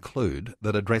you include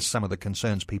that address some of the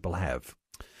concerns people have?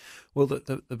 Well,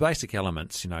 the basic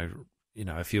elements,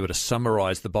 if you were to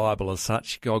summarize the Bible as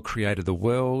such, God created the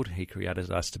world. He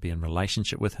created us to be in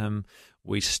relationship with him.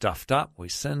 We stuffed up, we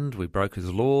sinned, we broke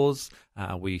his laws,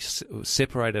 we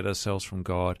separated ourselves from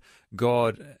God.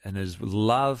 God, in his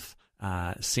love,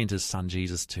 sent his son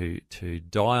Jesus to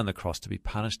die on the cross, to be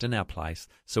punished in our place,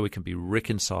 so we can be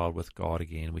reconciled with God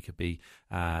again. We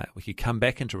could come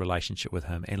back into relationship with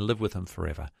him and live with him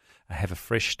forever, have a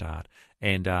fresh start.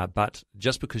 And but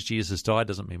just because Jesus died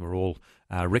doesn't mean we're all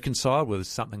reconciled. There's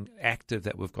something active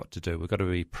that we've got to do. We've got to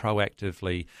be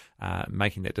proactively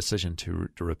making that decision to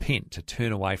repent, to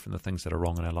turn away from the things that are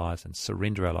wrong in our lives and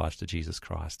surrender our lives to Jesus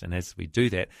Christ. And as we do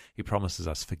that, he promises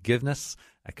us forgiveness,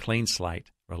 a clean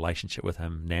slate, relationship with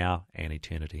him now and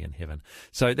eternity in heaven.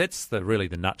 So that's really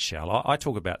the nutshell. I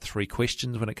talk about three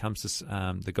questions when it comes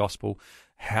to the gospel: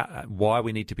 why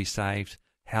we need to be saved,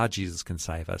 how Jesus can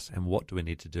save us, and what do we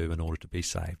need to do in order to be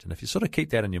saved. And if you sort of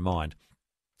keep that in your mind,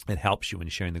 it helps you when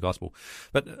you're sharing the gospel.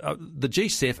 But the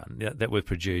G7 that we've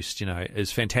produced,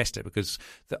 is fantastic because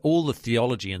all the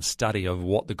theology and study of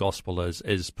what the gospel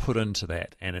is put into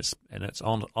that, and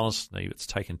honestly, it's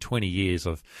taken 20 years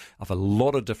of a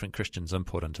lot of different Christians'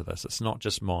 input into this. It's not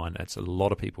just mine; it's a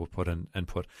lot of people have put in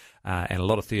input, and a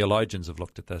lot of theologians have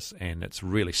looked at this, and it's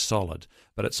really solid.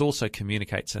 But it also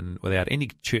communicates without any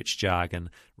church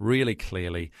jargon, really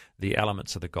clearly the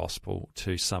elements of the gospel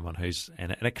to someone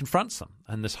and it confronts them.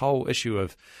 And this whole issue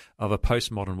of a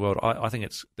postmodern world, I think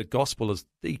the gospel is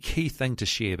the key thing to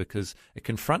share because it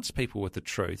confronts people with the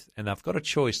truth, and they've got a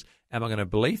choice: am I going to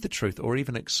believe the truth or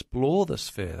even explore this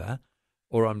further,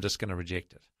 or I'm just going to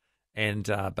reject it? And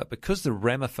but because the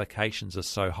ramifications are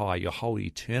so high, your whole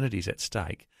eternity is at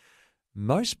stake,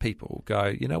 most people go,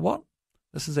 you know what?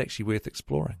 This is actually worth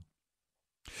exploring.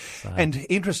 So. And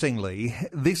interestingly,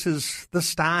 this is the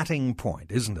starting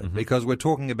point, isn't it? Mm-hmm. Because we're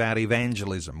talking about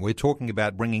evangelism. We're talking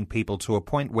about bringing people to a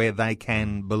point where they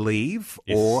can believe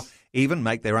or even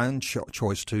make their own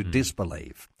choice to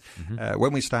disbelieve. Mm-hmm.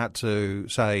 When we start to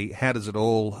say, how does it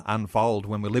all unfold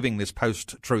when we're living this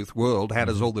post-truth world? How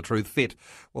does all the truth fit?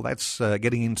 Well, that's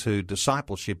getting into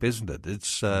discipleship, isn't it?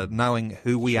 It's knowing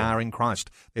who we are in Christ.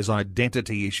 There's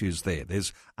identity issues there.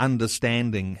 There's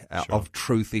understanding of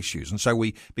truth issues. And so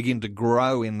we begin to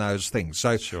grow in those things.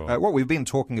 So what we've been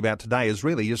talking about today is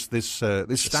really just this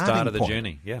starting start of the point,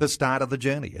 journey. The start of the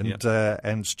journey.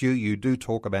 And Stu, you do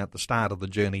talk about the start of the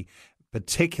journey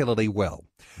particularly well.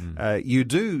 You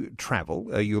do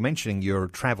travel. You were mentioning your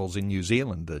travels in New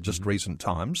Zealand just recent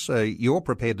times. You're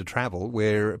prepared to travel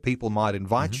where people might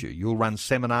invite you. You'll run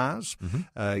seminars.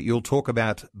 You'll talk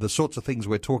about the sorts of things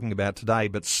we're talking about today,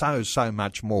 but so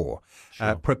much more.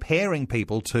 Sure. Preparing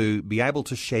people to be able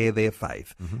to share their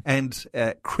faith. And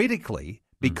critically,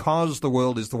 because the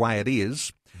world is the way it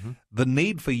is, the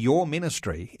need for your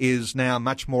ministry is now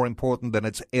much more important than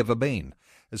it's ever been.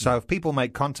 So if people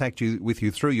make contact with you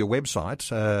through your website,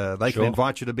 they can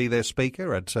invite you to be their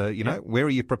speaker at, where are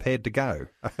you prepared to go?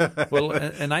 Well,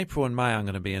 in April and May, I'm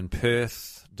going to be in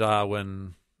Perth,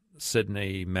 Darwin,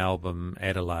 Sydney, Melbourne,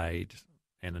 Adelaide,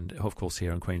 and of course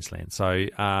here in Queensland. So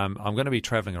I'm going to be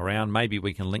travelling around. Maybe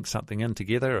we can link something in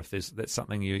together if that's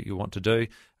something you want to do.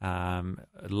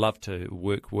 I'd love to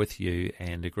work with you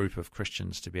and a group of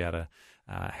Christians to be able to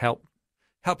help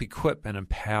equip and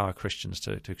empower Christians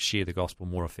to share the gospel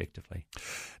more effectively.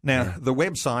 Now, the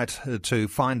website to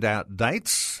find out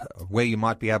dates where you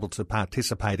might be able to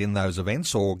participate in those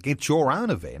events or get your own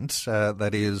event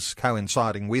that is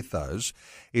coinciding with those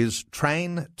is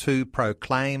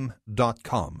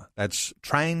traintoproclaim.com. That's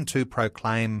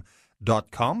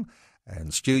traintoproclaim.com.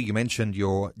 And Stu, you mentioned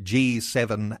your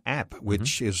G7 app,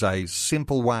 which is a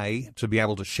simple way to be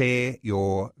able to share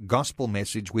your gospel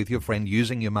message with your friend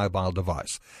using your mobile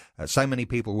device. So many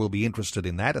people will be interested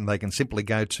in that, and they can simply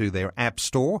go to their app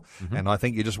store, and I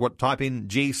think you just type in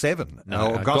G7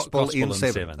 or Gospel in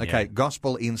 7. Okay,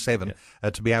 Gospel in 7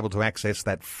 to be able to access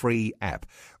that free app.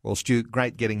 Well, Stu,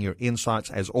 great getting your insights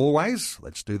as always.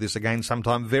 Let's do this again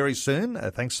sometime very soon.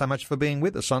 Thanks so much for being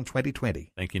with us on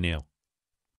 2020. Thank you, Neil.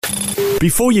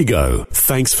 Before you go,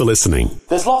 thanks for listening.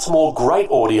 There's lots more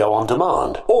great audio on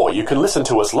demand, or you can listen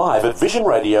to us live at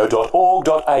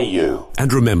visionradio.org.au.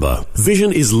 And remember,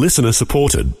 Vision is listener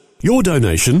supported. Your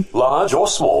donation, large or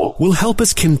small, will help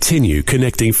us continue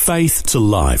connecting faith to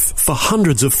life for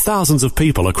hundreds of thousands of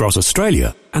people across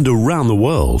Australia and around the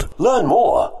world. Learn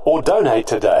more or donate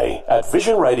today at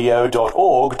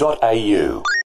visionradio.org.au.